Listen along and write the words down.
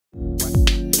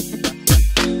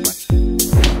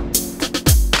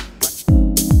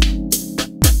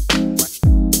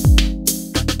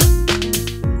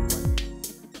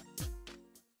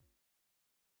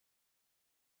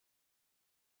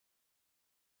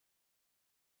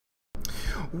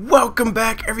Welcome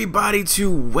back everybody to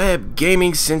Web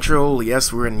Gaming Central.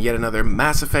 Yes, we're in yet another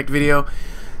Mass Effect video.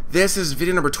 This is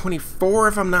video number 24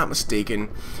 if I'm not mistaken.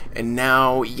 And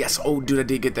now, yes, oh dude, I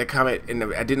did get that comment and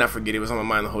I did not forget, it was on my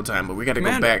mind the whole time, but we gotta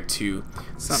go back to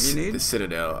the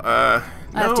Citadel. I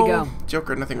have to go.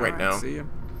 Joker, nothing right now. See you.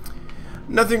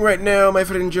 Nothing right now, my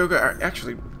friend Joker.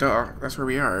 Actually, duh, that's where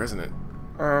we are, isn't it?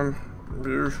 I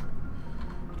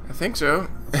think so.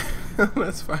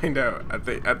 Let's find out. I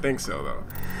think so though.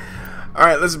 All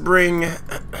right, let's bring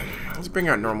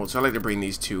our normal. So I like to bring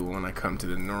these two when I come to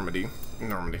the Normandy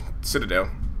Citadel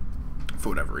for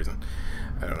whatever reason.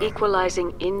 I don't know.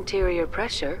 Equalizing interior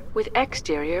pressure with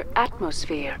exterior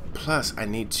atmosphere. Plus, I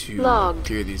need to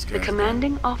clear these guys. The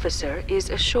commanding officer is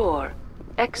ashore.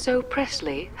 Exo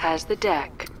Presley has the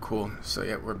deck. Cool. So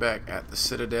yeah, we're back at the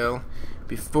Citadel.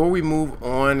 Before we move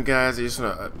on, guys, I just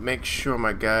want to make sure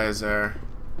my guys are.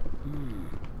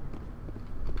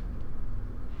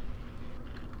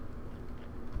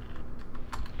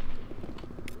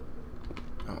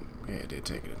 Oh, yeah, I did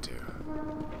take it into.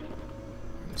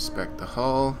 Inspect the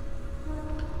hull.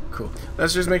 Cool.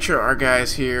 Let's just make sure our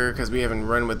guys here, because we haven't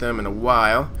run with them in a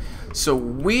while. So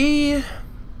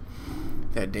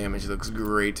that damage looks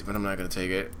great, but I'm not gonna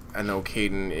take it. I know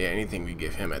Caden, yeah, anything we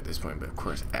give him at this point, but of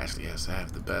course Ashley has to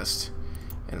have the best,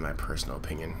 in my personal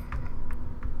opinion.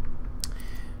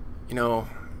 You know,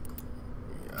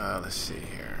 let's see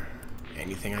here.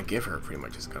 Anything I give her pretty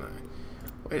much is gonna.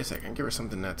 Wait a second, give her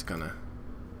something that's gonna.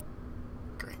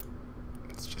 Great.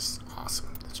 It's just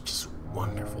awesome. That's just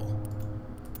wonderful.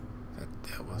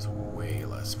 That was way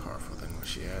less powerful than what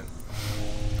she had.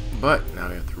 But now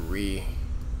we have to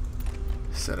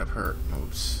set up her.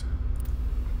 Oops.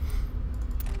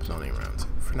 Cloning rounds.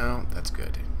 For now, that's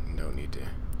good. No need to.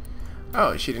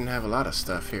 Oh, she didn't have a lot of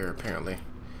stuff here apparently.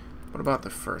 What about the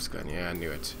first gun? Yeah, I knew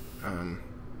it.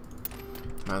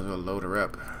 Might as well load her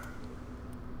up.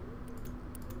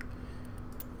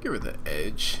 Give her the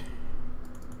edge.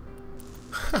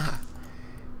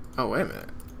 Oh, wait a minute.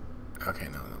 Okay,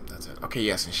 no, that's it. Okay,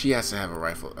 yes, and she has to have a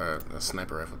rifle, a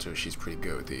sniper rifle too. She's pretty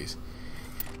good with these.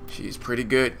 She's pretty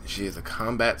good. She is a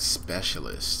combat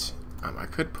specialist. I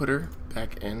could put her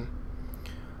back in.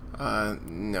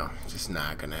 No, just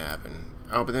not gonna happen.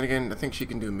 Oh, but then again, I think she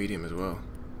can do medium as well.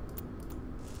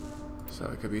 So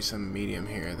it could be some medium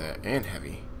here and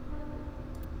heavy.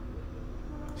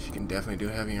 She can definitely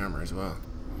do heavy armor as well.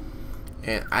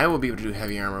 And I will be able to do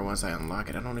heavy armor once I unlock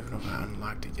it. I don't even know if I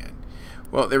unlocked it yet.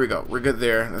 Well, there we go. We're good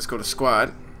there. Let's go to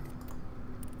squad.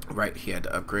 Right, he had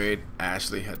to upgrade.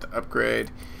 Ashley had to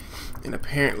upgrade. And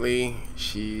apparently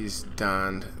she's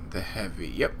donned the heavy.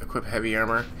 Yep, equip heavy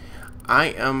armor. I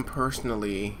am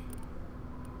personally.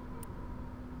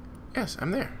 Yes,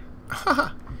 I'm there.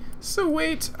 Haha. So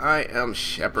wait, I am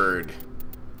Shepherd.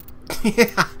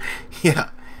 yeah.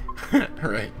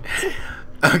 Right.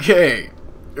 Okay,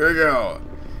 here we go.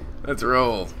 Let's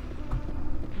roll.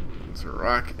 Let's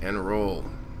rock and roll.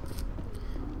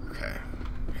 Okay,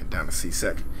 head down to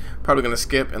C-Sec. Probably gonna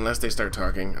skip unless they start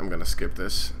talking. I'm gonna skip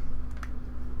this.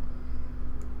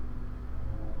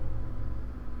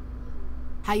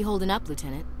 How you holding up,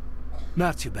 Lieutenant?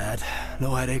 Not too bad.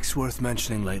 No headaches worth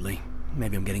mentioning lately.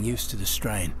 Maybe I'm getting used to the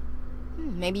strain.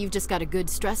 Maybe you've just got a good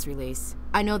stress release.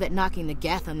 I know that knocking the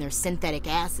geth on their synthetic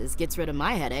asses gets rid of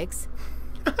my headaches.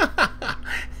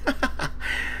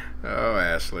 Oh,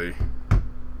 Ashley.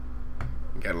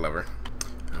 You gotta love her.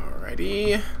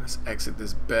 Alrighty, let's exit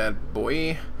this bad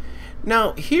boy.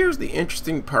 Now, here's the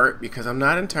interesting part, because I'm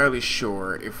not entirely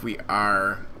sure if we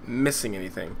are missing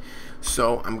anything.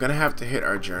 So, I'm gonna have to hit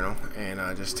our journal and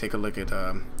just take a look at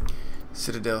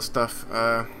Citadel stuff.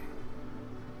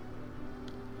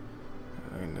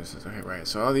 This is okay, right?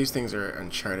 So all these things are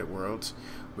Uncharted worlds,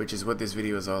 which is what this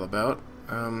video is all about.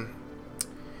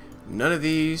 None of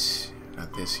these,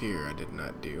 not this here, I did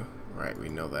not do. Right, we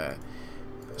know that.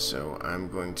 So I'm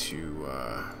going to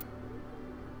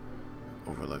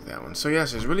overlook that one. So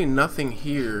yes, there's really nothing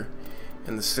here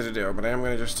in the Citadel, but I am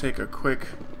going to just take a quick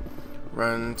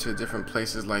run to different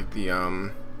places like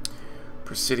the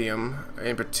Presidium,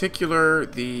 in particular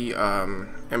the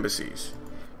embassies,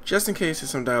 just in case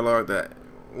there's some dialogue that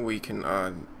we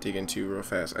can dig into real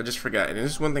fast. I just forgot, and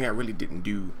this is one thing I really didn't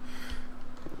do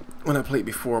when I played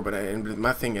before, but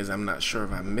my thing is I'm not sure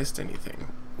if I missed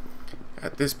anything.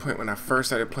 At this point, when I first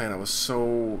started playing, I was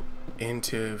so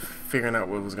into figuring out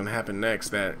what was going to happen next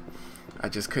that I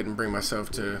just couldn't bring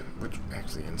myself to, which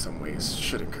actually in some ways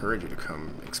should encourage you to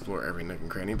come explore every nook and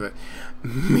cranny, but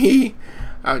me,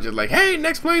 I was just like, hey,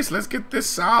 next place, let's get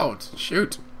this out,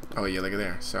 shoot. Oh yeah, look at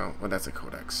there. So, well, that's a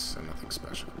codex, so nothing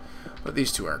special. But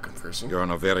these two are conversing. Your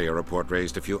Noveria report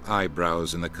raised a few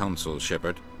eyebrows in the Council,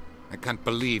 Shepard. I can't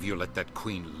believe you let that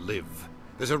queen live.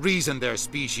 There's a reason their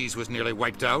species was nearly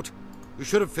wiped out. You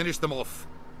should have finished them off.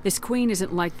 This queen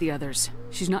isn't like the others.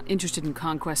 She's not interested in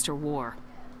conquest or war.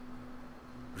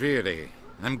 Really?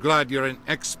 I'm glad you're an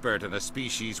expert in a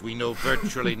species we know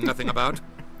virtually nothing about.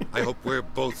 I hope we're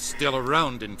both still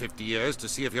around in 50 years to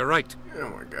see if you're right. Oh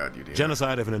my god, you did.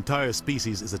 Genocide of an entire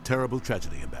species is a terrible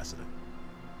tragedy, Ambassador.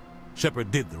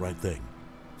 Shepard did the right thing.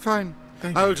 Fine.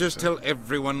 Thank you, I'll just sir. tell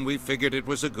everyone we figured it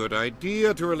was a good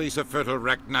idea to release a fertile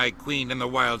Rachni queen in the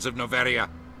wilds of Noveria.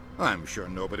 I'm sure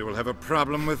nobody will have a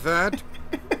problem with that.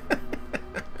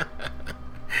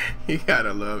 You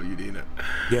gotta love Udina.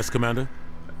 Yes, Commander?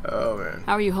 Oh man.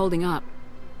 How are you holding up?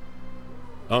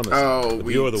 Honestly, Oh, if you're the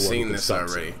we've one who seen can this stop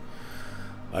already. something,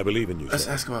 I believe in you, Let's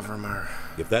Shepard. ask about Vermeer.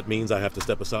 If that means I have to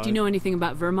step aside... Do you know anything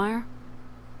about Vermeer?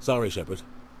 Sorry, Shepard.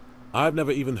 I've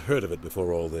never even heard of it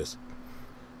before all this.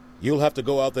 You'll have to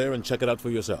go out there and check it out for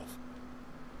yourself.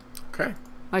 Okay.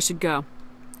 I should go.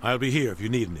 I'll be here if you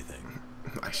need anything.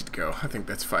 I should go. I think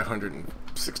that's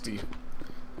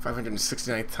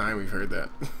 569th time we've heard that.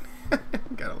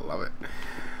 Gotta love it.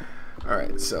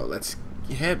 Alright, so let's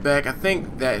head back. I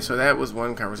think that, so that was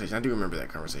one conversation. I do remember that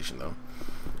conversation though.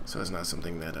 So it's not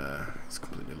something that is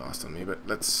completely lost on me. But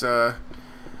let's, I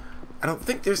don't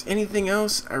think there's anything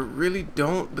else. I really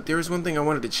don't. But there is one thing I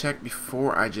wanted to check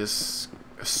before I just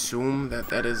assume that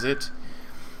that is it.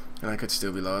 And I could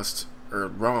still be lost or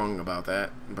wrong about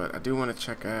that. But I do want to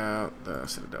check out the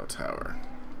Citadel Tower.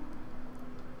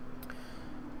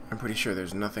 I'm pretty sure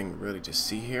there's nothing really to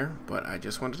see here, but I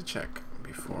just wanted to check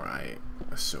before I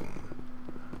assume.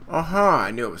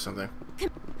 I knew it was something.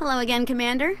 Hello again,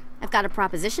 Commander. I've got a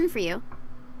proposition for you.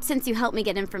 Since you helped me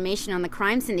get information on the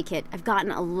crime syndicate, I've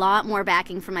gotten a lot more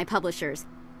backing from my publishers.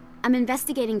 I'm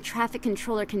investigating traffic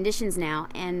controller conditions now,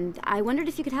 and I wondered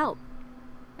if you could help.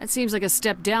 That seems like a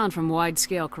step down from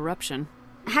wide-scale corruption.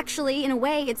 Actually, in a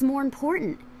way, it's more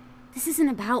important. This isn't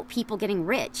about people getting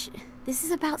rich. This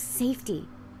is about safety.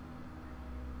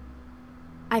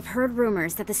 I've heard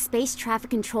rumors that the space traffic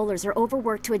controllers are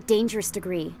overworked to a dangerous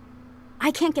degree.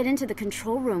 I can't get into the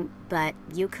control room, but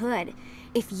you could.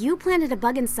 If you planted a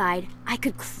bug inside, I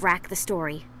could crack the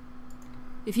story.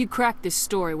 If you crack this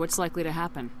story, what's likely to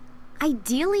happen?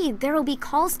 Ideally, there will be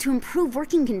calls to improve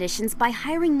working conditions by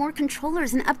hiring more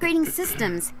controllers and upgrading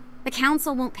systems. The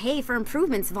Council won't pay for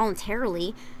improvements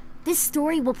voluntarily. This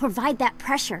story will provide that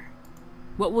pressure.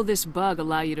 What will this bug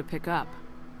allow you to pick up?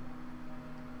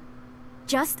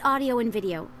 Just audio and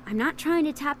video. I'm not trying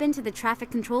to tap into the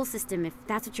traffic control system if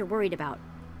that's what you're worried about.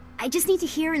 I just need to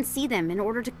hear and see them in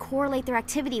order to correlate their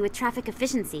activity with traffic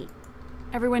efficiency.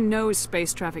 Everyone knows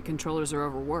space traffic controllers are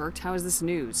overworked. How is this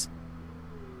news?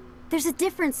 There's a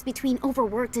difference between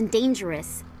overworked and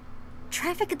dangerous.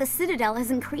 Traffic at the Citadel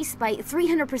has increased by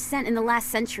 300% in the last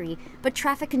century, but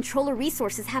traffic controller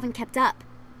resources haven't kept up.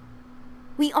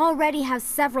 We already have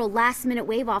several last-minute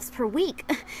wave-offs per week.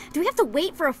 Do we have to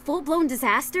wait for a full-blown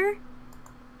disaster?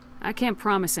 I can't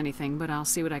promise anything, but I'll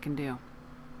see what I can do.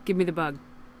 Give me the bug.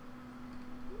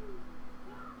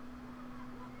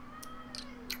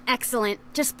 Excellent.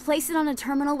 Just place it on a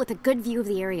terminal with a good view of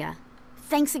the area.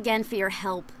 Thanks again for your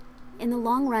help. In the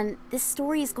long run, this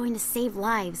story is going to save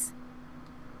lives.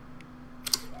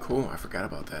 Cool, I forgot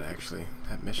about that actually.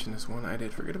 That mission is one I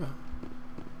did forget about.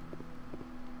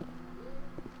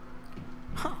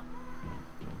 Huh.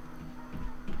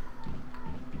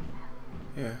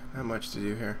 Yeah, not much to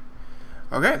do here.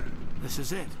 Okay. This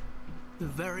is it. The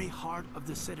very heart of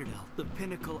the Citadel. The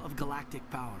pinnacle of galactic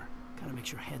power. Kinda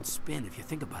makes your head spin if you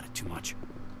think about it too much.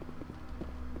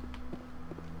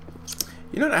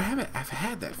 You know what? I've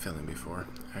had that feeling before,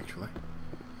 actually.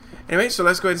 Anyway, so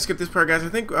let's go ahead and skip this part, guys. I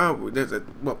think, well,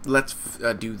 let's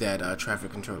do that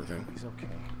traffic controller thing. He's okay.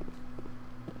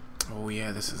 Oh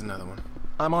yeah, this is another one.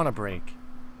 I'm on a break.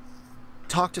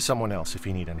 Talk to someone else if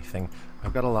you need anything.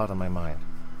 I've got a lot on my mind.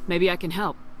 Maybe I can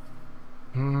help.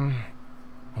 Well,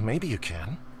 maybe you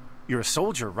can. You're a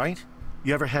soldier, right?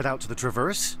 You ever head out to the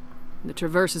Traverse? The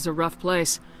Traverse is a rough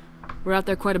place. We're out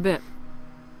there quite a bit.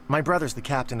 My brother's the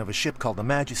captain of a ship called the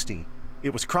Majesty.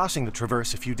 It was crossing the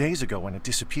Traverse a few days ago when it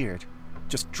disappeared.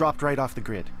 Just dropped right off the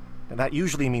grid. And that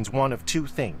usually means one of two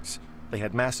things. They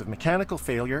had massive mechanical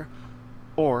failure,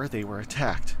 or they were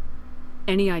attacked.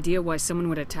 Any idea why someone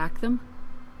would attack them?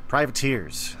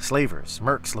 Privateers, slavers,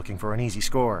 mercs looking for an easy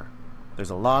score. There's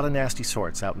a lot of nasty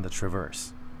sorts out in the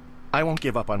Traverse. I won't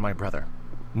give up on my brother.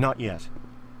 Not yet.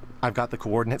 I've got the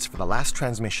coordinates for the last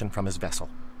transmission from his vessel.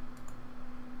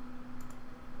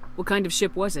 What kind of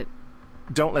ship was it?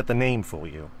 Don't let the name fool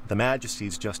you. The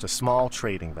Majesty's just a small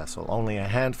trading vessel, only a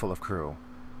handful of crew.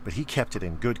 But he kept it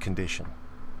in good condition.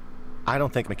 I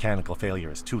don't think mechanical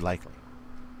failure is too likely.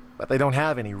 But they don't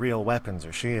have any real weapons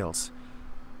or shields.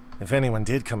 If anyone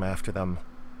did come after them,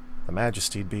 the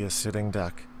Majesty'd be a sitting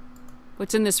duck.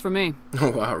 What's in this for me?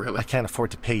 Oh, wow, really? I can't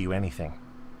afford to pay you anything.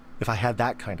 If I had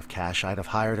that kind of cash, I'd have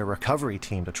hired a recovery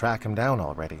team to track him down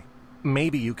already.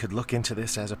 Maybe you could look into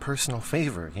this as a personal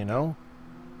favor, you know?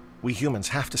 We humans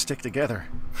have to stick together.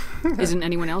 Isn't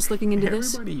anyone else looking into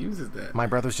this? Everybody uses that. My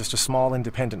brother's just a small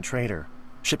independent trader.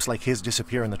 Ships like his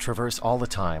disappear in the Traverse all the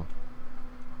time.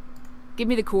 Give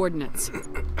me the coordinates.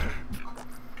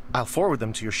 I'll forward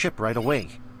them to your ship right away.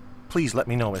 Please let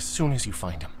me know as soon as you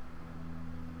find him.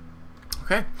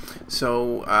 Okay,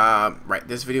 so, right,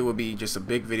 this video will be just a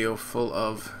big video full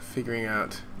of figuring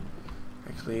out.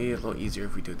 Actually, a little easier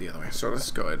if we do it the other way. So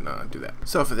let's go ahead and do that.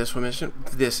 So for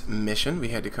this mission, we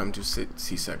had to come to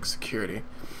CSEC Security.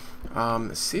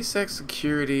 CSEC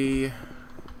Security.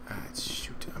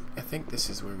 Shoot, I think this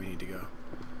is where we need to go.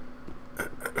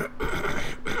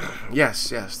 yes,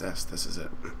 this is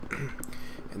it.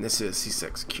 And this is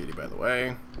CSEC Security, by the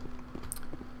way.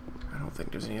 I don't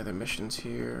think there's any other missions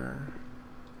here.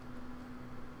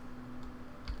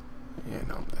 Yeah,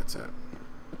 no, that's it.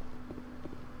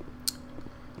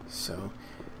 So,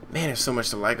 man, there's so much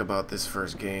to like about this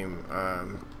first game.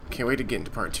 Can't wait to get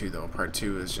into part 2, though. Part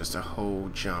 2 is just a whole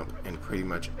jump in pretty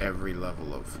much every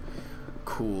level of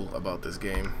cool about this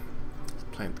game. Let's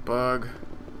plant the bug.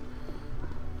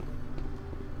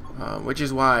 Which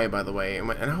is why, by the way, and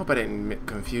I hope I didn't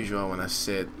confuse you all when I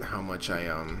said how much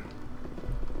I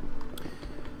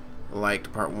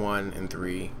liked part 1 and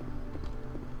 3,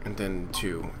 and then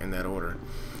 2 in that order.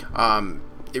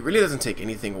 It really doesn't take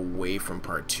anything away from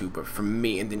part 2, but for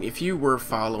me, and then if you were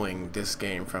following this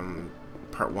game from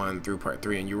part 1 through part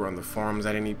 3 and you were on the forums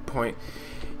at any point,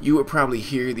 you would probably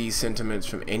hear these sentiments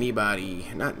from anybody,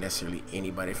 not necessarily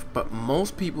anybody, but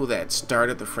most people that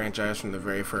started the franchise from the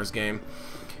very first game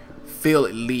feel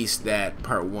at least that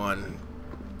part 1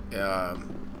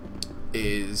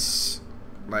 is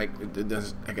like,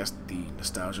 I guess the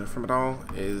nostalgia from it all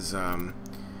is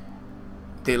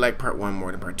they like part 1 more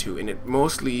than part 2, and it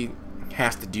mostly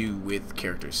has to do with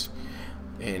characters,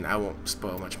 and I won't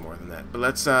spoil much more than that. But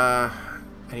let's okay,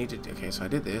 so I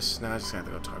did this. Now I just have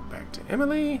to go talk back to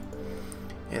Emily,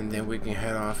 and then we can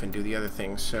head off and do the other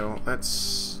things. So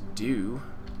let's do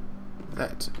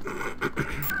that.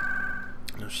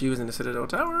 She was in the Citadel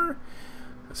Tower.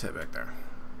 Let's head back there.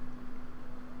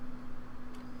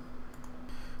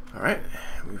 Alright,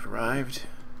 we've arrived.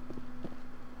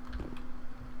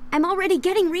 I'm already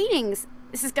getting readings.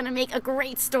 This is gonna make a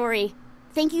great story.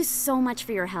 Thank you so much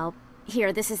for your help.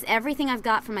 Here, this is everything I've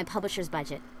got from my publisher's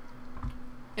budget.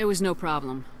 It was no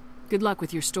problem. Good luck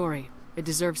with your story. It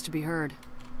deserves to be heard.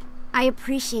 I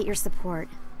appreciate your support.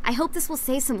 I hope this will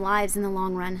save some lives in the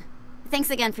long run. Thanks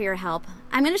again for your help.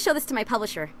 I'm gonna show this to my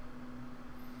publisher.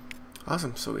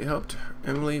 Awesome, so we helped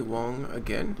Emily Wong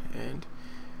again, and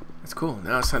that's cool.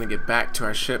 Now it's time to get back to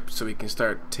our ship so we can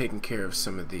start taking care of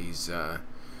some of these, you know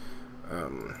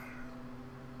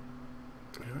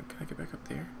what, can I get back up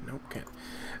there? Nope, can't.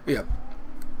 Yeah,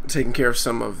 taking care of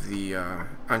some of the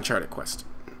Uncharted quest.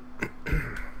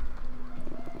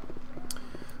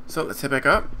 So let's head back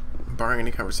up. Barring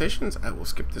any conversations, I will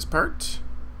skip this part.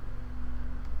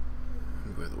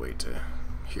 By the way, to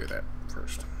hear that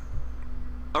first.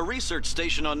 A research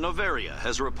station on Noveria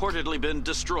has reportedly been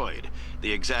destroyed.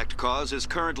 The exact cause is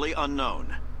currently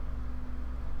unknown.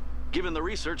 Given the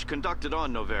research conducted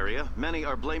on Noveria, many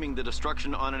are blaming the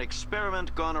destruction on an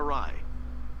experiment gone awry.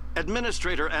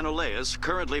 Administrator Anoleus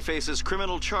currently faces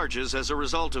criminal charges as a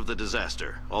result of the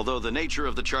disaster, although the nature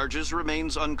of the charges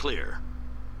remains unclear.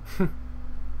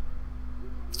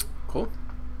 Cool.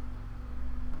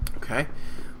 Okay,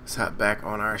 let's hop back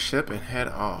on our ship and head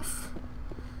off.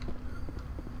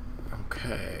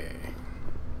 Okay.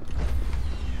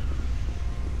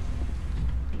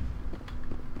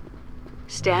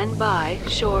 Stand by,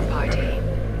 shore party.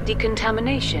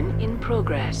 Decontamination in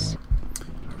progress.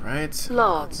 Alright,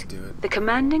 Logged. let's do it. The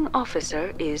commanding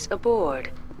officer is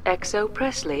aboard. XO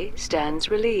Presley stands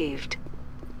relieved.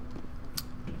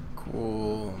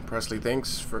 Cool. Presley,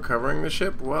 thanks for covering the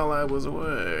ship while I was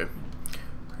away.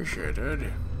 Appreciate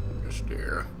it. Yes,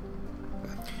 dear.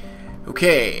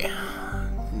 Okay.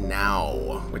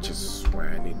 Now, which is where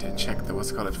I need to check the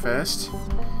what's called first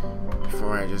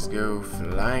before I just go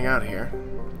flying out here.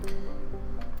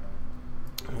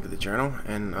 Look at the journal,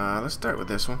 and let's start with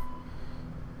this one.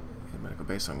 Medical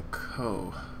based on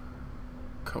Koi.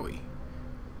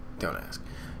 Don't ask.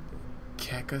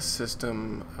 Keka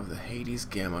system of the Hades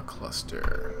Gamma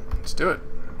cluster. Let's do it.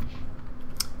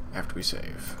 After we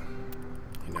save.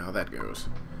 You know how that goes.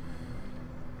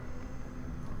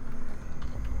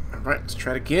 Alright, let's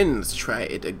try it again. Let's try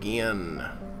it again.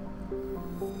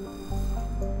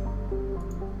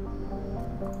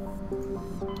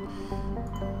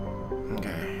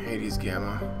 Okay, Hades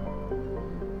Gamma.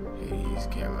 Hades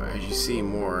Gamma. As you see,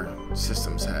 more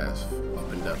systems have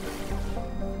opened up.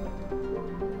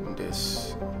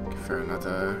 This.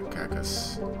 Faranata,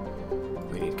 Kakas.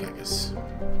 We need Kakas.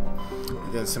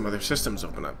 And then some other systems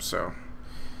open up, so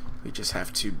we just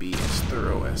have to be as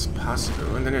thorough as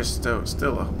possible. And then there's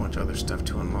still a whole bunch of other stuff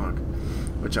to unlock,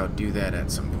 which I'll do that at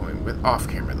some point. With off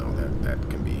camera though, that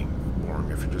can be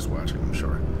boring if you're just watching, I'm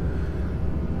sure.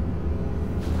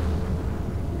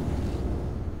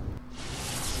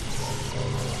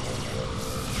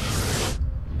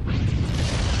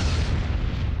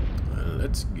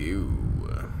 Let's go.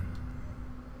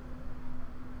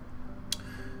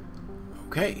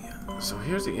 Okay, so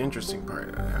here's the interesting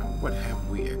part. What have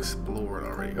we explored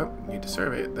already? Oh, need to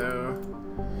survey it though.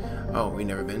 Oh, we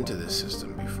never been to this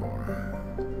system before.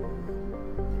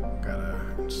 Gotta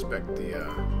inspect the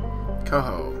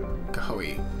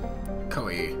Kohoi.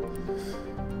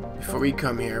 Before we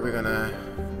come here, we're gonna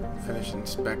finish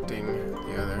inspecting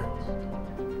the other.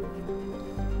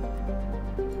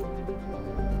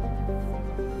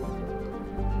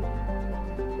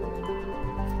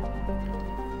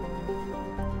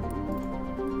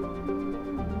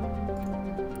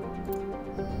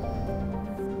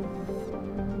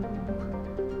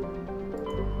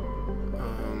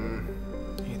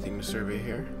 Anything to survey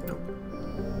here? Nope.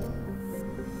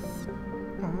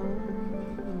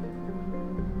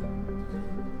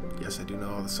 Yes, I do know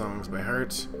all the songs by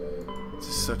heart. This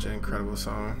is such an incredible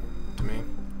song to me.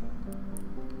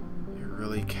 It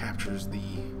really captures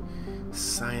the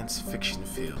science fiction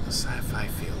feel, the sci-fi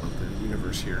feel of the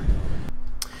universe here.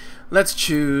 Let's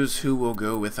choose who will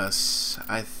go with us.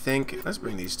 I think, let's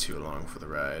bring these two along for the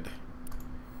ride.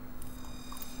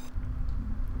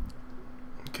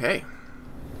 Okay,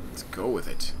 let's go with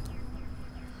it.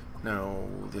 Now,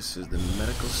 this is the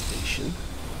medical station.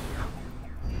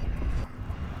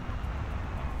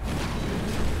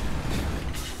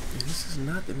 And this is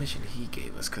not the mission he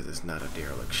gave us because it's not a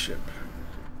derelict ship.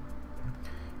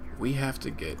 We have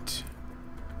to get...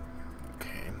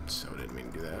 Okay, so didn't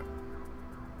mean to do that.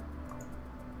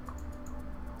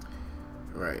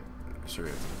 Right. Sure.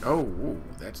 Oh, ooh,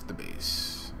 that's the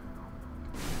base.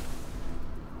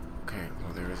 Okay,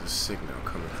 well there is a signal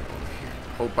coming from over here.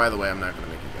 Oh, by the way, I'm not going to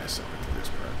make you guys suffer through this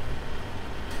part.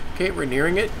 Okay, we're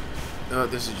nearing it.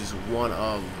 This is just one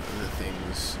of the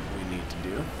things we need to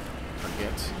do.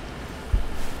 Forget.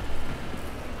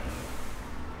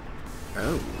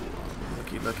 Oh,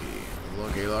 looky.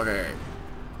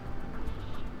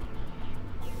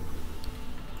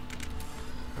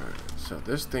 Alright, so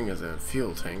this thing is a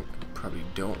fuel tank. Probably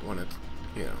don't want to,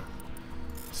 you know,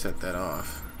 set that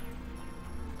off.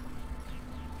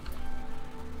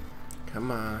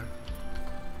 Come on.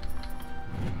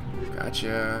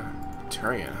 Gotcha.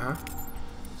 Turian, huh?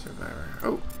 Survivor.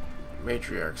 Oh,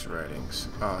 Matriarch's writings.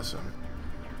 Awesome.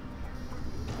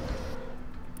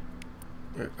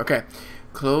 Okay.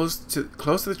 Close to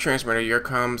the transmitter, your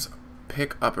comms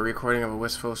pick up a recording of a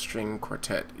wistful string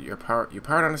quartet. You powered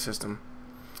on the system.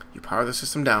 You power the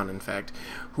system down, in fact.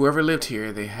 Whoever lived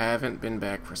here, they haven't been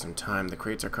back for some time. The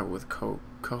crates are covered with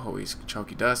Kohoi's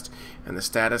chalky dust, and the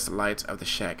status lights of the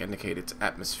shack indicate its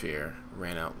atmosphere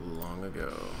ran out long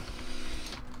ago.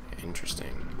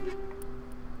 Interesting.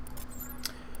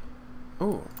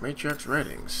 Oh, Matriarch's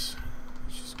writings.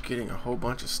 She's getting a whole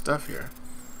bunch of stuff here.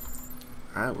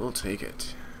 I will take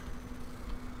it.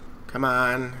 Come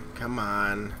on, come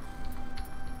on.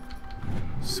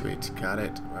 Sweet, got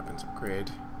it. Weapons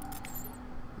upgrade.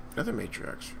 Another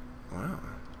Matriarch. Wow.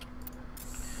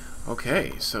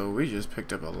 Okay, so we just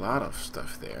picked up a lot of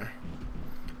stuff there.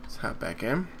 Let's hop back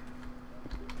in.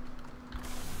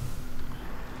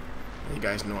 You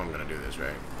guys know I'm gonna do this,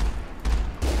 right?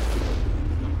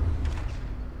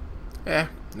 Eh,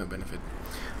 no benefit.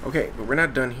 Okay, but we're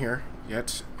not done here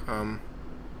yet.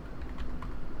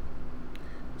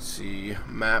 See,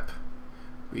 map.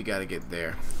 We gotta get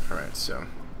there. Alright, so.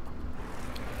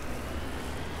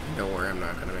 Don't worry, I'm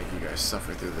not gonna make you guys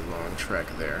suffer through the long trek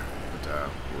there. But,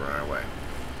 we're on our way.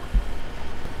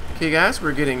 Okay, guys,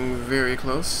 we're getting very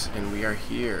close, and we are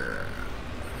here.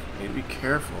 Need to be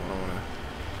careful. I don't wanna,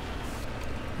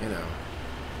 you know.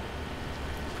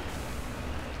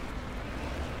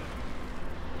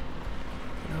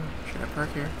 Should I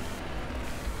park here?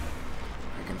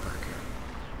 I can park here.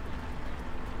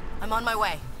 I'm on my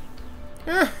way.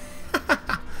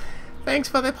 Thanks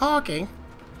for the parking.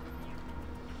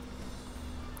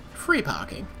 Free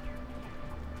parking.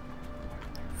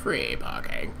 Free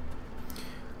parking.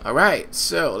 Alright,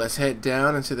 so let's head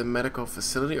down into the medical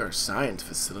facility, or science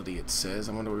facility it says.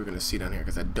 I wonder what we're going to see down here,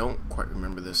 because I don't quite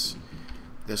remember this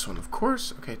one. Of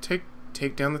course, okay,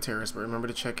 take down the terrorists, but remember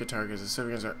to check your targets. The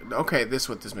civilians are... Okay, this is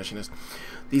what this mission is.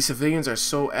 These civilians are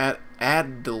so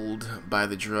addled by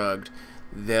the drug,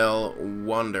 they'll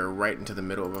wander right into the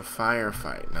middle of a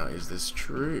firefight. Now, is this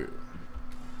true?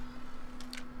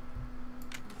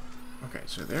 Okay,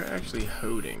 so they're actually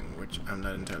holding, which I'm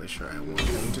not entirely sure I want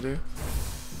them to do.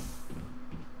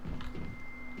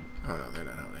 Oh no, they're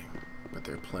not holding, but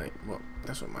they're playing. Well,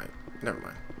 that's what might. Never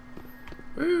mind.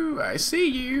 Ooh, I see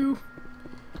you.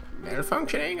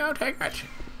 Malfunctioning. I'll take it.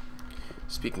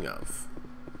 Speaking of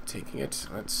taking it,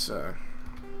 let's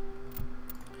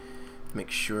make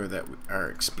sure that our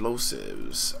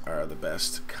explosives are the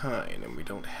best kind, and we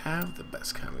don't have the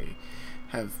best kind. We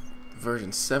have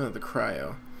version 7 of the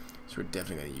cryo. So we're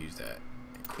definitely going to use that,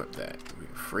 equip that. We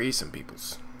can freeze some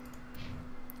peoples.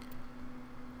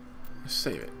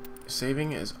 Save it.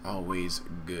 Saving is always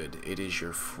good. It is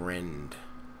your friend.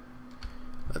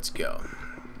 Let's go.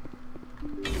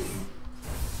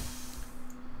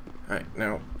 Alright,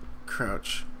 now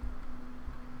crouch.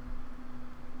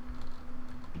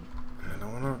 I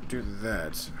don't want to do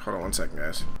that. Hold on one second,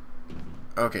 guys.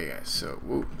 Okay, guys, so,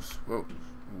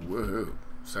 woohoo.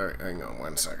 Sorry, hang on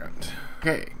one second.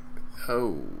 Okay.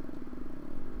 Oh,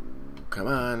 come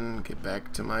on, get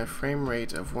back to my frame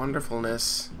rate of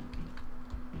wonderfulness.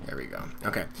 There we go.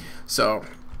 Okay, so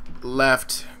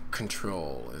left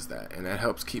control is that, and that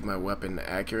helps keep my weapon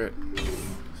accurate.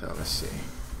 So let's see.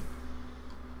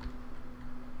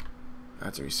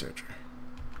 That's a researcher.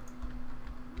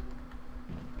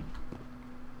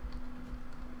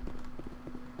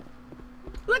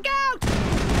 Look out!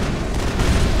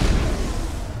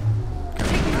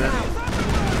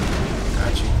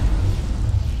 Gotcha.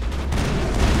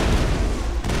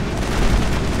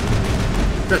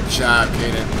 Good job,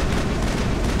 Kaden.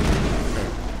 Okay,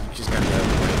 you just got the other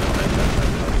way.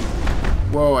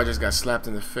 Whoa, I just got slapped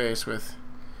in the face with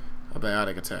a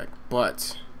biotic attack.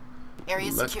 But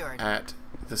Area look secured. at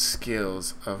the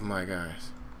skills of my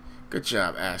guys. Good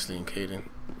job, Ashley and Kaden.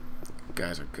 You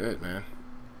guys are good, man.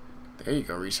 There you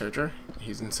go, researcher.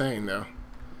 He's insane, though.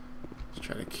 Let's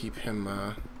try to keep him,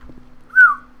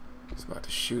 He's about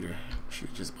to shoot her. She's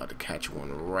just about to catch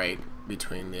one right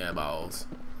between the eyeballs.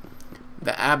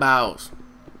 The eyeballs!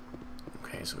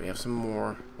 Okay, so we have some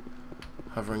more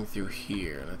hovering through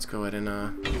here. Let's go ahead and,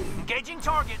 Engaging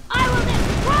target. I will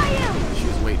destroy you! She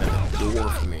was waiting at the door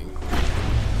for me.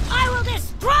 I will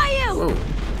destroy you!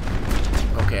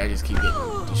 Whoa. Okay, I just keep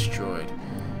getting destroyed.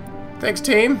 Thanks,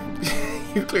 team!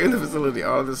 You cleared the facility.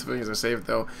 All of the civilians are safe,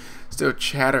 though still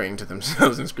chattering to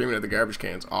themselves and screaming at the garbage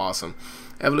cans. Awesome.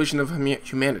 Evolution of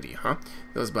humanity, huh?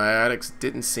 Those biotics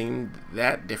didn't seem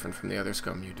that different from the other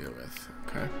scum you deal with.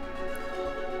 Okay.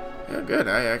 Yeah, good.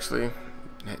 I actually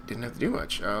didn't have to do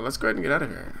much. Let's go ahead and get out of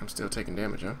here. I'm still taking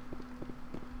damage, huh?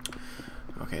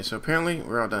 Okay, so apparently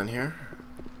we're all done here.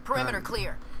 Perimeter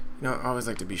clear. You know, I always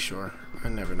like to be sure. I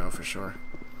never know for sure.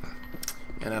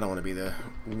 And I don't want to be the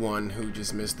one who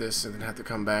just missed this and then have to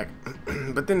come back.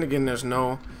 But then again, there's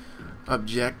no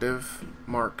objective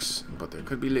marks, but there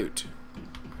could be loot.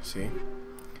 See?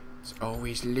 It's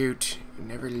always loot. You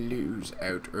never lose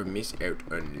out or miss out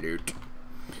on loot.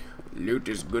 Loot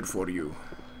is good for you.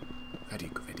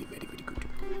 Very good, very, very, very good.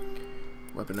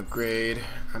 Weapon upgrade.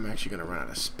 I'm actually going to run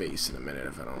out of space in a minute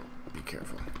if I don't be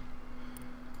careful.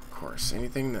 Of course,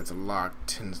 anything that's locked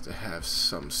tends to have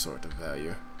some sort of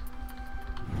value.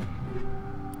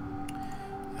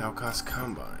 Alcos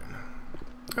Combine.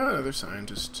 Oh, another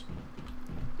scientist.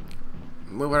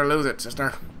 Move it or lose it,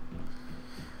 sister.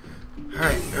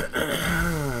 Alright.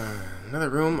 Another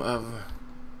room of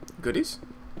goodies.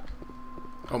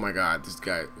 Oh my god, this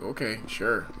guy. Okay,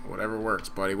 sure. Whatever works,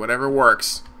 buddy. Whatever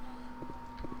works.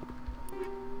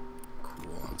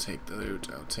 Cool. I'll take the loot.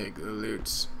 I'll take the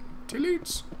loots. Two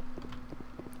loots.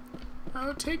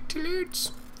 I'll take two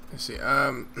loots. Let's see.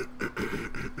 Oh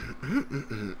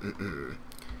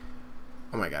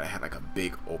my god, I had like a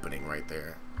big opening right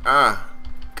there. Ah,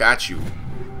 got you.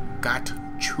 Got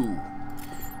you.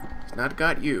 It's not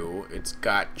got you, it's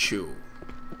got chew.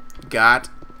 Got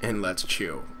and let's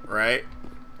chew, right?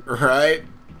 Right?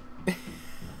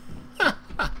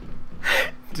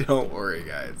 Don't worry,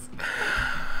 guys.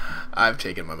 I've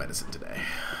taken my medicine today.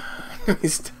 Let me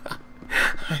stop.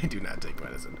 I do not take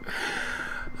medicine.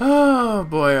 Oh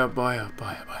boy, oh boy, oh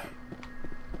boy, oh boy.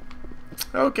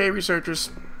 Okay, researchers.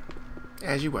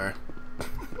 As you were.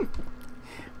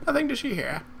 Nothing to see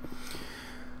here.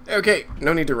 Okay,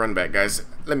 no need to run back, guys.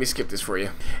 Let me skip this for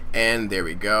you. And there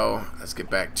we go. Let's get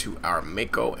back to our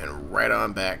Mako and right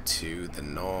on back to the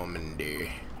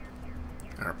Normandy.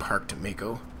 Our park to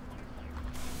Mako.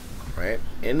 Right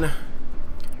in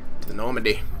to the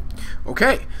Normandy.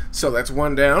 Okay, so that's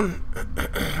one down.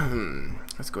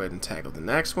 Let's go ahead and tackle the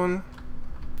next one,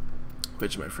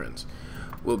 which, my friends,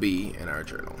 will be in our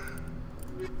journal.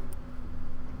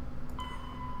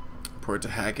 Report to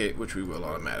Hackett, which we will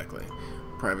automatically.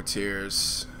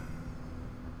 Privateers.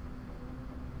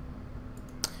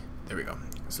 There we go.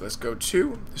 So let's go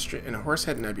to in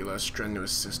Horsehead Nebula,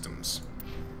 Strenuous Systems.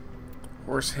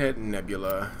 Horsehead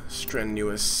Nebula,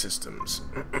 Strenuous Systems.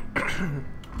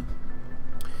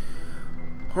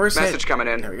 Horsehead. Message coming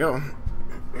in. There we go.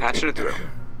 Patching it through.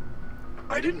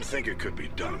 I didn't think it could be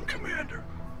done, Commander.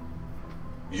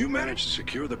 You managed to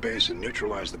secure the base and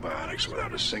neutralize the biotics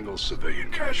without a single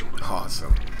civilian casualty.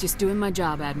 Awesome. Just doing my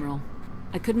job, Admiral.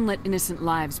 I couldn't let innocent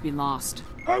lives be lost.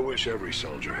 I wish every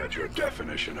soldier had your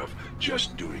definition of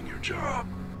just doing your job.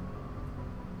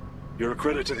 You're a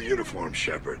credit to the uniform,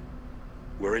 Shepard.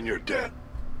 We're in your debt.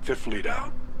 Fifth Fleet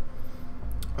out.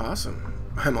 Awesome.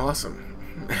 I'm awesome.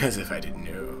 As if I didn't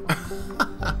know.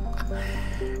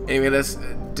 Anyway, let's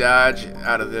dodge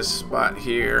out of this spot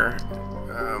here.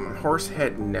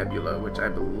 Horsehead Nebula, which I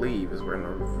believe is where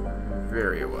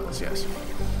Noveria was, yes.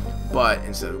 But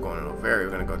instead of going to Noveria, we're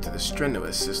going to go to the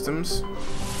Strenuous Systems.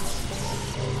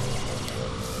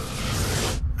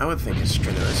 I would think it's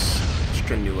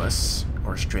Strenuous,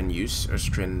 or Strenuous, or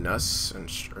Strenus,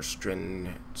 or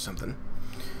Stren something.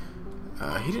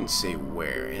 He didn't say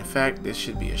where. In fact, this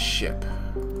should be a ship.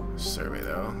 Survey,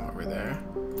 though, while we're there.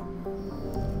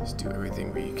 Let's do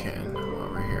everything we can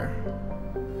while we're here.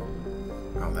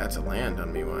 Oh, that's a land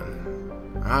on me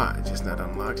one. Ah, it's just not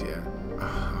unlocked yet.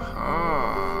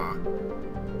 Ah,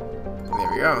 there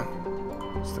we go.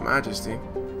 It's the Majesty.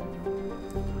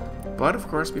 But, of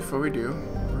course, before we do,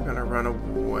 we're going to run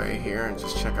away here and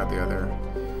just check out the other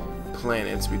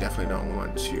planets. We definitely don't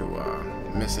want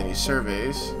to miss any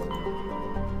surveys.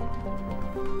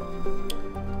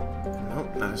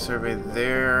 Nope, not a survey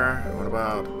there. What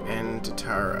about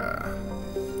Entatara?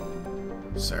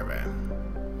 Survey.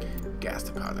 Gas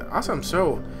deposit. Awesome.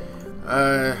 So,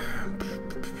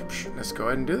 let's go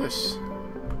ahead and do this.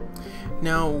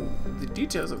 Now, the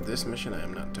details of this mission, I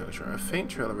am not totally sure. A faint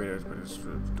trail of radars, but it's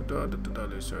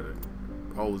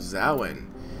oh, Zawin.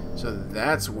 So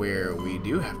that's where we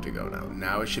do have to go now.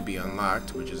 Now it should be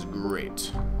unlocked, which is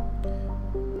great.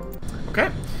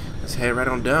 Okay, let's head right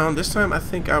on down. This time, I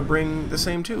think I'll bring the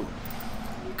same two,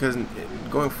 because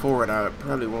going forward, I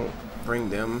probably won't bring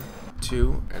them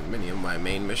too in many of my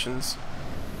main missions.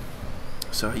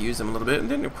 So I use them a little bit, and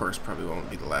then of course probably won't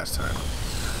be the last time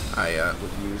I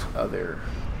would use other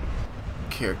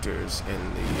characters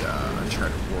in the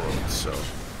Uncharted world. So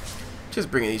just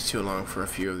bringing these two along for a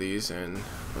few of these, and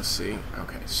we'll see.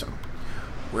 Okay, so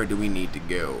where do we need to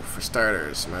go? For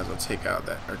starters, might as well take out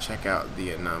that, or check out the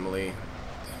anomaly.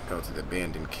 Go to the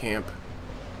abandoned camp,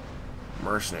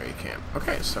 mercenary camp.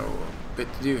 Okay, so a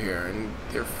bit to do here, and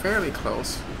they're fairly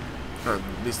close. Or at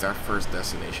least our first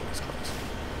destination is close.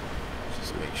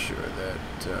 Just make sure that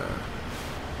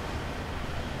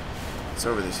it's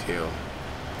over this hill,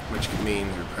 which could mean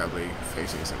we're probably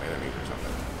facing some enemies or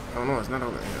something. Oh no, it's not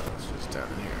over the hill, it's just down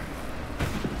here.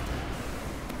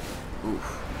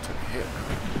 Oof, took a hit.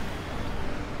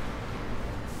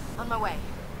 On my way.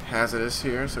 Hazardous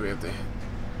here, so we have to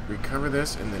recover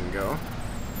this and then go.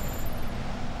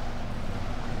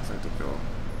 Looks like to go.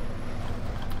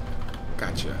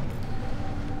 Gotcha.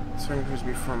 Certain appears to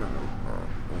be from it.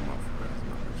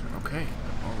 Okay,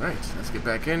 alright. Let's get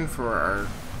back in for our...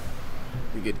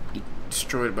 We get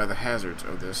destroyed by the hazards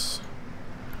of this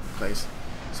place.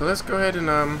 So let's go ahead and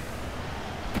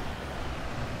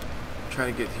try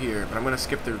to get here. But I'm going to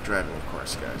skip the driving, of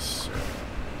course, guys. So,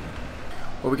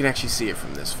 well, we can actually see it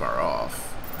from this far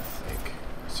off, I think.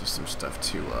 It's just some stuff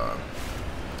to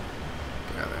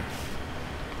gather.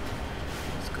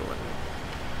 Let's go and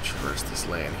traverse this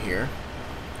land here.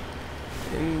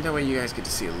 And that way you guys get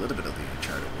to see a little bit of the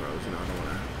Uncharted world. You know, I don't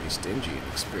want to be stingy and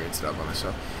experience it all by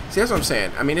myself. See, that's what I'm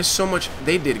saying. I mean, there's so much.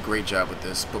 They did a great job with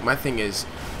this, but my thing is,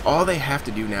 all they have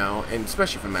to do now, and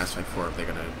especially for Mass Effect 4, if they're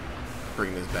going to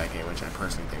bring this back in, which I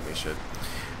personally think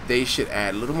they should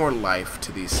add a little more life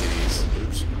to these cities.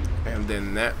 Oops. And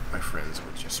then that, my friends,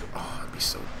 would just, oh, it'd be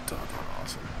so doggone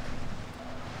awesome.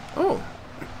 Oh.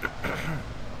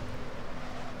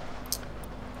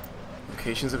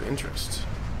 Locations of interest.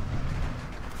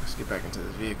 Let's get back into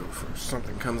this vehicle before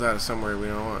something comes out of somewhere we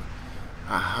don't want.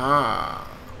 Aha!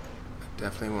 I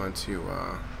definitely want to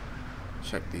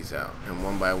check these out, and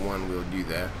one by one we'll do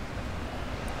that.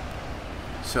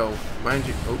 So, mind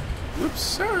you, oh, whoops,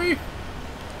 sorry.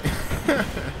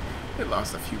 It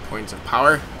lost a few points of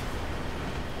power.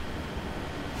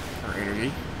 Or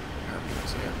energy, however you want to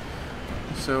say it.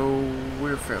 So,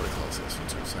 we're fairly close to this one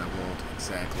too, so I won't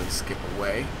exactly skip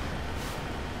away.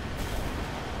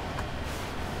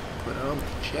 Put on the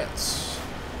jets.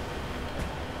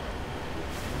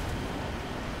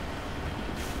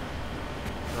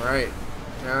 Alright,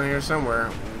 down here somewhere.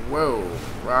 Whoa,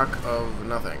 rock of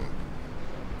nothing.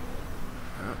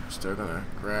 Oh, still gonna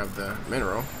grab the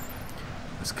mineral.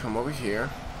 Let's come over here.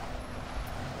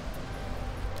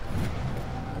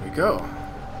 There we go.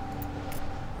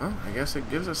 Well, I guess it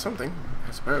gives us something,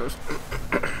 I suppose.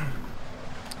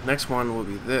 Next one will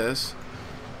be this.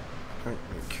 I don't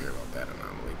really care about that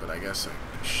anomaly, but I guess I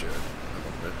should a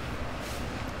little bit.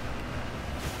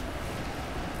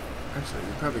 Actually,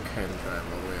 we probably can drive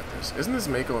all the way up this. Isn't this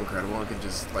Mako incredible? It can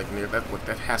just, like, near that. What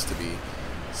that has to be,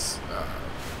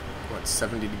 what,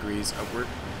 70 degrees upward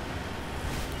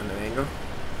on an angle?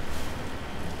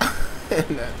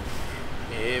 And that,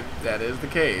 if that is the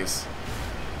case,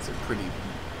 it's a pretty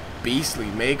beastly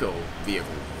Mako vehicle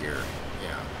here.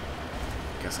 Yeah.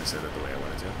 I guess I said it the way I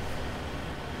wanted to.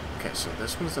 Okay, so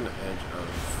this one's on the edge of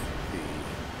the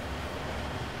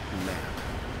map.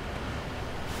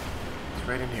 It's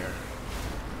right in here.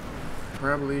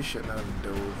 Probably should not have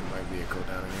dove my vehicle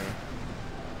down in here.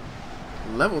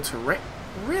 Level terrain?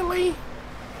 Really?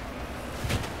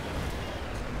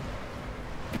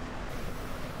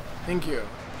 Thank you.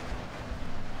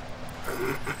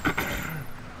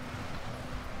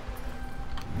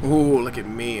 Ooh, look at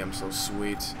me. I'm so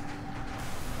sweet.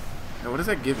 Now, what does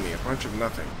that give me? A bunch of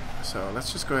nothing. So,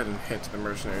 let's just go ahead and hit the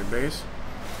mercenary base.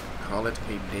 Call it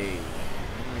a day.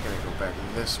 We're gonna go back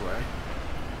this way.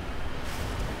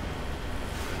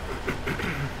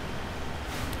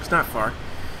 It's not far.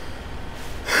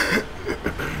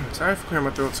 Sorry for clearing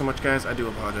my throat so much, guys. I do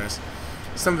apologize.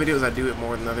 Some videos I do it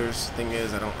more than others. Thing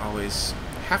is, I don't always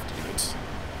have to do it.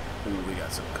 Ooh, we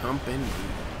got some company.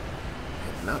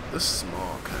 And not the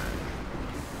small kind.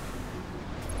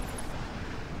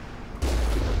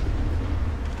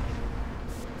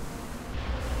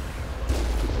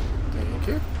 Thank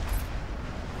you.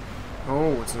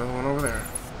 Oh, it's another one over there.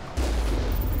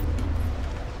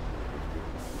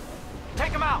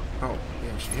 Take him out! Oh,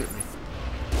 yeah, she hit me.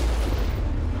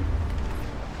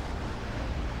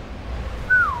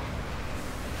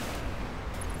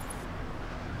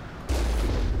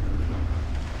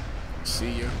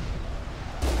 See you.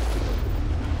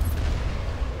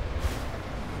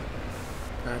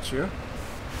 Got you.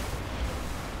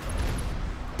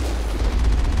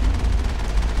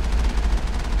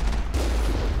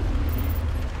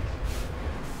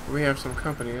 We have some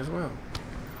company as well,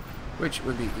 which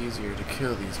would be easier to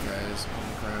kill these guys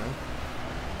on the ground.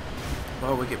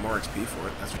 Well, we get more XP for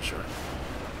it, that's for sure.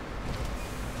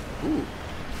 Ooh.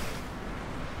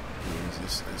 Use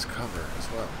this as cover as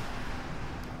well.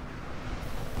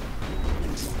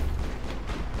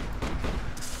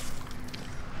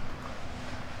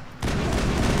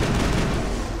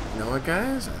 You know what,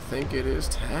 guys? I think it is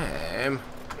time.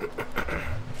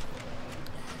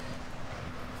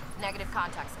 Negative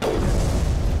contacts.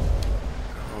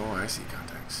 Oh, I see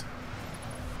contacts.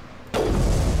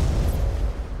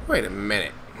 Wait a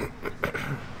minute.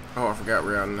 Oh, I forgot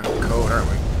we're on code, aren't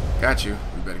we? Got you.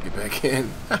 We better get back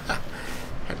in.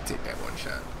 Had to take that one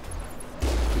shot.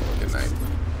 Good night.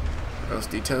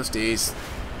 Toasty toasties.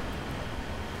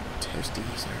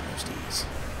 Toasties or roasties.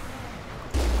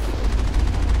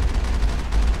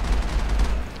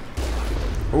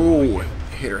 Oh,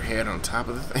 hit her head on top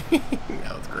of the thing.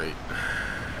 That was great.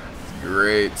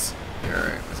 Great.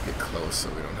 Alright, let's get close so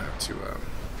we don't have to,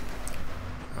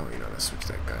 oh, you know, let's switch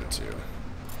that gun too.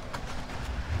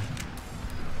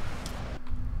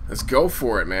 Let's go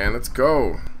for it, man. Let's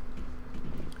go.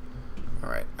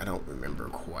 Alright, I don't remember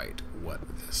quite what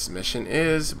this mission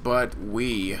is, but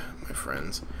we, my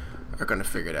friends, are going to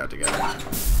figure it out together.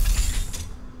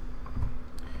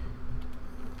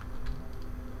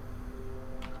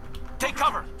 Take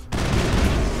cover!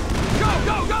 Go,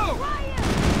 go, go!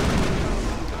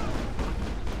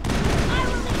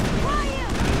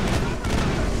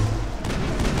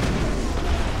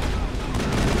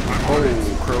 Oh,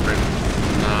 Krogan.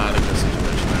 Not a good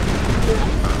situation there.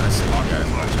 Oh, I see you guys.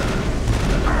 Watch out.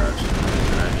 That garage.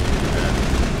 I need to do that.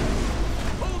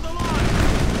 Hold the line!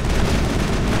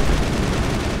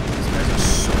 These guys are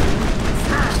so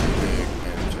fiercely big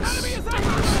and just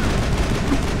dangerous.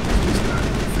 It's just not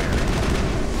even fair.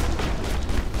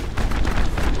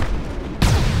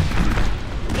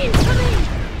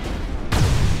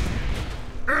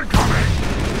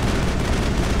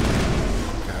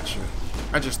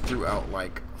 I just threw out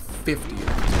like 50 of these.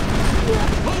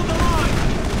 Hold the line!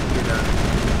 You're done.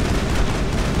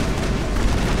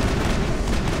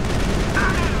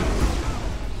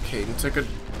 Caden took a...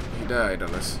 He died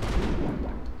on us.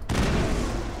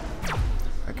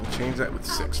 I can change that with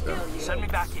 6 though. Send me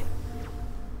back in.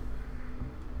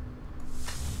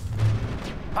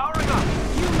 Powering up!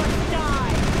 You must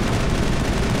die!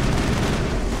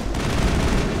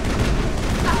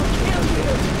 I'll kill you!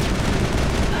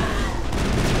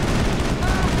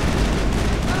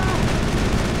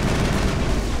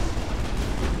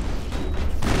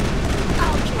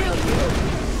 I'll kill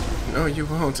you! No, you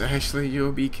won't. Actually,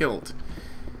 you'll be killed.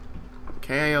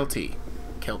 K-I-L-T.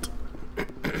 Kilt.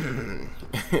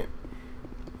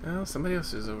 Oh, somebody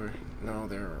else is over. No,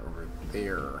 they're over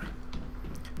there.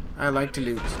 I like to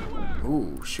loot.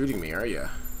 Ooh, shooting me, are ya?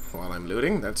 While I'm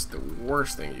looting? That's the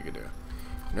worst thing you could do.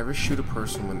 Never shoot a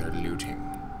person when they're looting.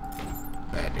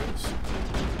 Bad news.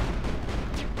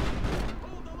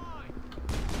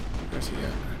 Where's he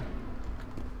at?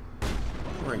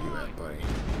 Where are you at, buddy?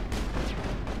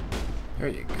 There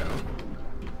you go.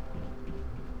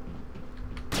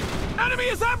 Enemy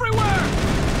is everywhere!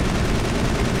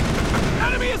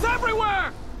 Enemy is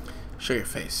everywhere! Show your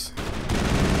face.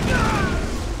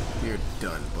 You're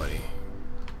done, buddy.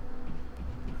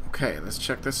 Okay, let's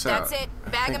check this out. That's it.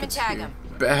 Bag him and tag him.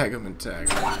 Bag him and tag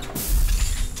him.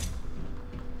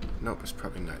 Nope, it's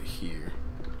probably not here.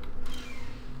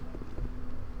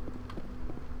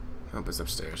 Nope, it's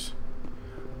upstairs.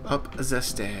 Up the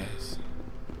stairs.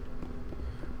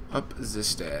 Up the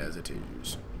stairs it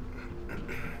is.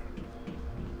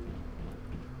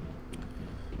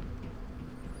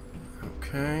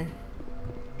 Okay.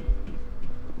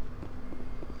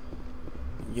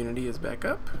 Unity is back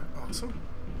up. Awesome.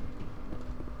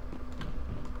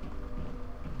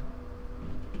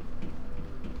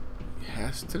 He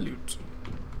has to loot.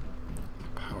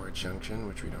 Power junction,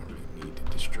 which we don't really need to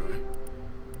destroy.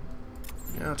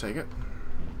 Yeah, I'll take it.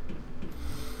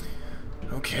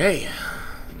 Okay.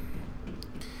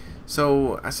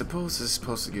 So, I suppose this is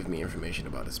supposed to give me information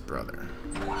about his brother.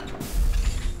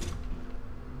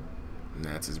 And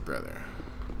that's his brother.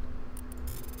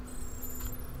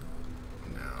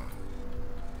 Now.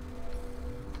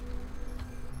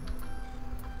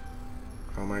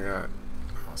 Oh my god.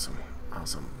 Awesome.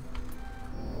 Awesome.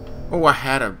 Oh, I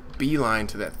had a beeline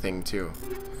to that thing too.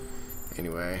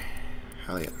 Anyway.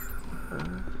 Elliot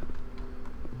armor.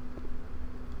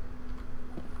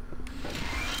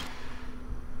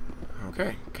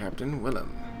 Okay, Captain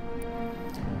Willem.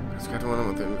 It's Captain Willem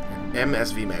with the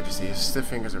MSV Majesty. His stiff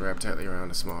fingers are wrapped tightly around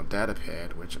a small data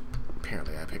pad, which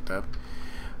apparently I picked up.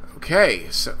 Okay,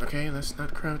 so let's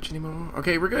not crouch anymore.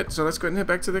 Okay, we're good. So let's go ahead and head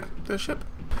back to the ship.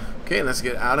 Okay, let's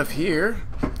get out of here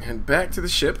and back to the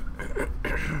ship.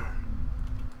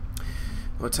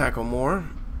 We'll tackle more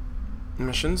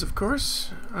missions, of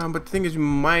course. But the thing is, we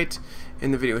might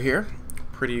end the video here.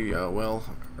 Pretty well,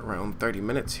 around 30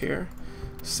 minutes here.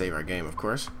 Save our game, of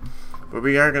course. But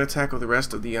we are going to tackle the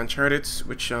rest of the Uncharted,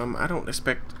 which I don't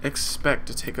expect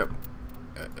to take up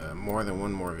more than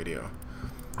one more video.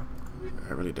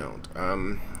 I really don't.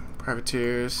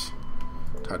 Privateers.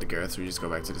 Talk to Gareth. So we just go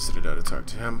back to the Citadel to talk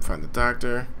to him. Find the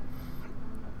doctor.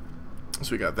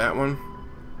 So we got that one.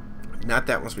 Not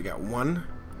that one. So we got 1,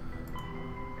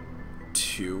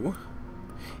 2.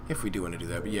 If we do want to do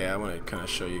that, but yeah, I want to kind of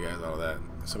show you guys all that.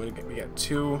 So we got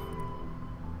 2.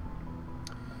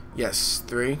 Yes,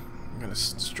 3. I'm gonna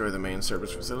destroy the main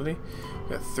service facility.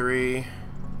 We got 3.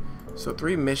 So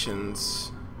 3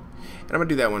 missions. And I'm gonna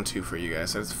do that one too for you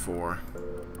guys. So that's 4.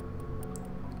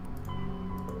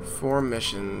 4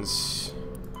 missions.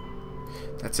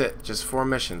 That's it. Just 4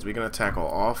 missions. We're gonna tackle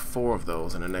all 4 of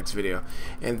those in the next video.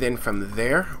 And then from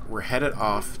there, we're headed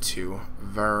off to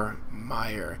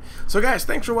Vermeer. So guys,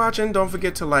 thanks for watching. Don't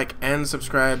forget to like and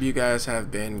subscribe. You guys have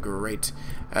been great.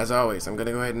 As always, I'm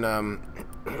gonna go ahead and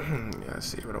yeah, let's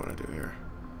see what I want to do here.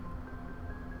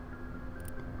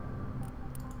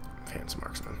 Fancy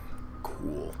marksman.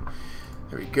 Cool.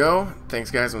 There we go. Thanks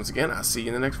guys once again. I'll see you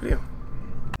in the next video.